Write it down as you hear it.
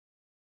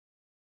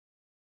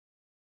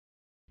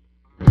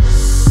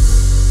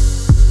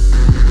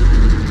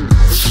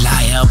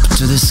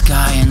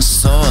sky and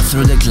soar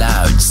through the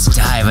clouds.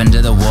 Dive under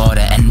the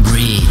water and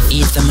breathe.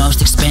 Eat the most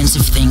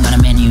expensive thing on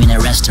a menu in a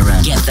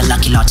restaurant. Get the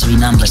lucky lottery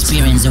number.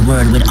 Experience a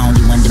world with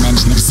only one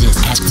dimension exists.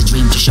 Ask the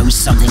dream to show you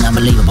something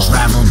unbelievable.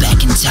 Travel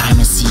back in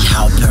time and see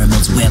how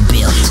pyramids were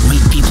built.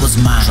 Read people's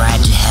minds. Try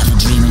to have a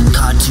dream in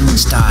cartoon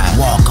style.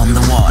 Walk on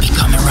the water.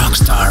 Become a rock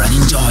star and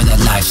enjoy that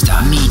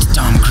lifestyle. Meet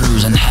Tom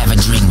Cruise and have a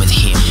drink with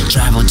him.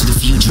 Travel to the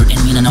future and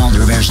meet an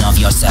older version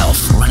of yourself.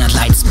 Run at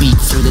light speed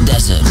through the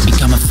desert.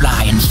 Become a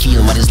fly and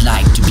feel what it's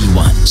like to be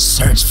one.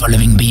 Search for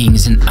living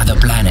beings in other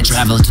planets.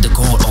 Travel to the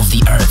core of the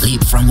earth.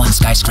 Leap from one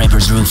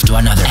skyscraper's roof to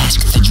another.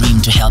 Ask the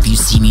dream to help you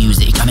see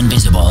music. Become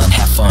invisible and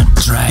have fun.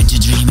 Try to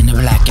dream in the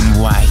black and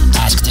white.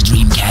 Ask the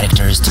dream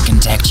characters to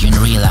contact you in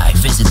real life.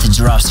 Visit the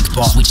Jurassic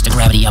Park. Switch the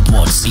gravity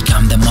upwards.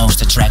 Become the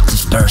most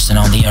attractive person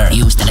on the earth.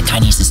 Use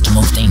telekinesis to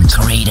move things.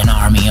 Create an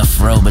army of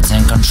robots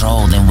and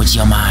control them with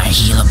your mind.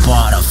 Heal a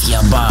part of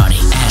your body.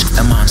 Ask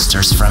the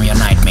monsters from your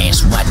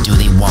nightmares what do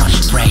they want.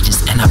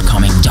 Practice an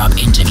upcoming job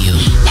interview.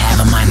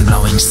 Have a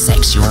mind-blowing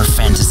sex you are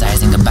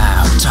fantasizing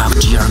about. Talk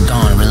to your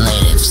gone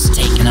relatives.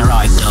 Take an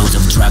heroic dose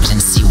of drugs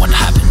and see what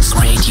happens.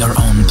 Create your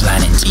own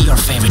planet. Be your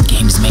favorite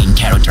game's main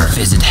character.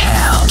 Visit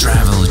hell.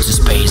 Travel to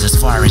space as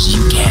far as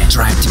you can.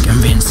 Try to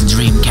convince the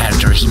dream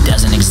character he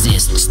doesn't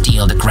exist.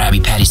 Steal the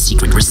Krabby Patty's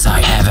secret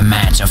recipe. Have a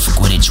match of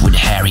Quidditch with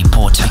Harry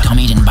Potter. Become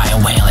eaten by a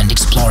whale and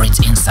explore its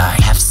inside.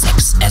 Have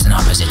sex as an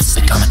opposite.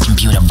 Become a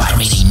computer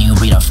virus. Create a new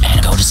breed of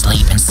and go to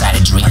sleep inside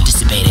a dream.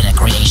 Participate in a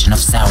creation of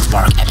South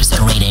Park episode.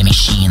 Create a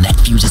machine that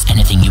fuses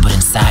anything you put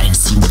inside and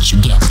see what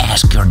you get.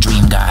 Ask your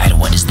dream guide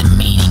what is the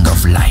meaning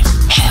of life.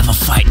 Have a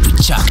fight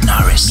with Chuck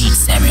Norris. Meet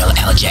Samuel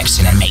L.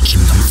 Jackson and make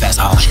him confess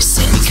all his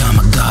sins. Become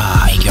a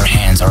god. Make your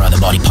hands or other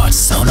body parts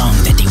so long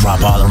that they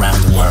rub all around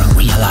the world.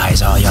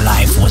 Realize all your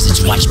life was a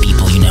dream. Watch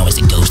people you know as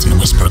a ghost and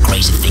whisper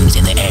crazy things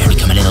in the air.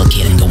 Become a little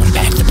kid and going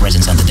back the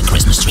presents under the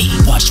Christmas tree.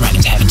 Watch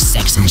dragons having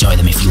sex. Enjoy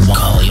them if you want.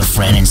 Call your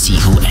friend and see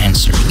who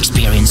answers.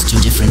 Experience two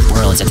different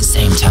worlds at the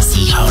same time.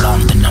 See how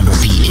long the number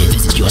P is.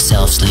 Visit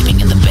yourself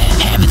sleeping in the bed.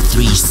 Have a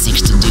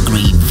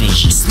 360-degree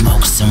vision.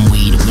 Smoke some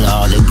weed with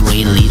all the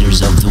great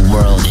leaders of the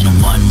world in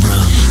one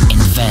room.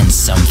 Invent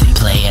something.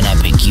 Play an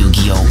epic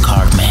Yu-Gi-Oh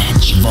card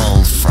match.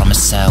 Evolve from a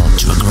cell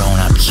to a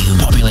grown-up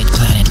human. Populate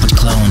planet with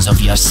clones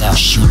of yourself.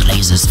 Shoot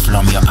lasers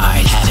from your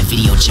eyes. Have a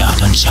video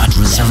chat on chat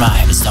roulette.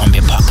 Survive a zombie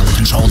apocalypse.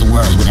 Control the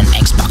world with an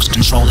Xbox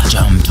controller.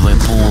 Jump to a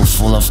pool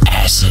full of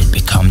acid.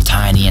 Become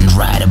tiny and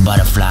ride a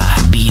butterfly.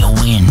 Be a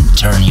wind.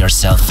 Turn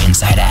yourself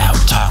inside out.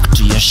 Talk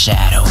to your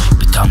shadow.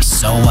 Become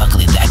so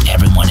ugly that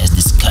everyone is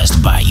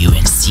disgusted by you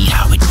and see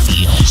how it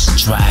feels.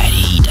 Try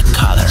to eat a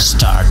color.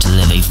 Start to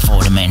live a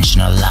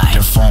four-dimensional life.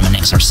 Perform an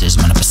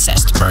exorcism on a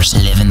possessed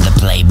person. Live in the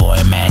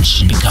Playboy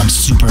mansion. Become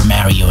Super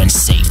Mario and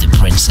save the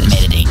princess.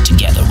 Meditate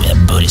together with a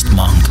Buddhist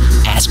monk.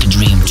 Ask a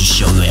dream to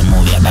show you a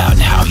movie about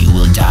how you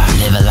will die.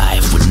 Live a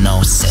life with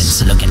no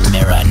sense. Look at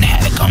mirror and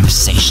have a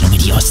conversation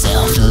with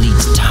yourself. Delete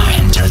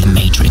time. Enter the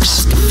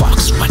matrix. Ask a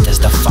fox, what does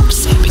the fox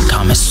say?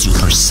 Become a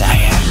super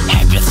saiyan.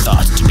 Have your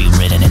thoughts to be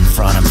written in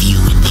front of you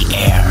in the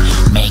air.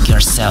 Make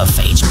yourself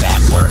age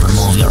backward.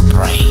 Remove your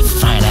brain.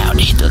 Find out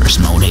Hitler's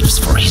motives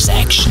for his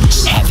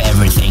actions. Have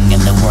everything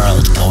in the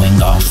world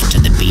going off to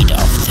the beat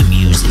of the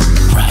music.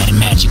 Ride a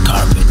magic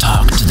carpet.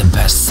 Talk to the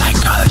best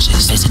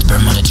psychologists. Visit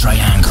Bermuda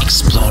Triangle.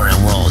 Explore a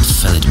world,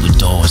 fill it with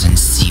doors and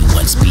see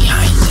what's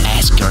behind it.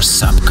 Ask your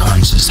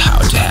subconscious how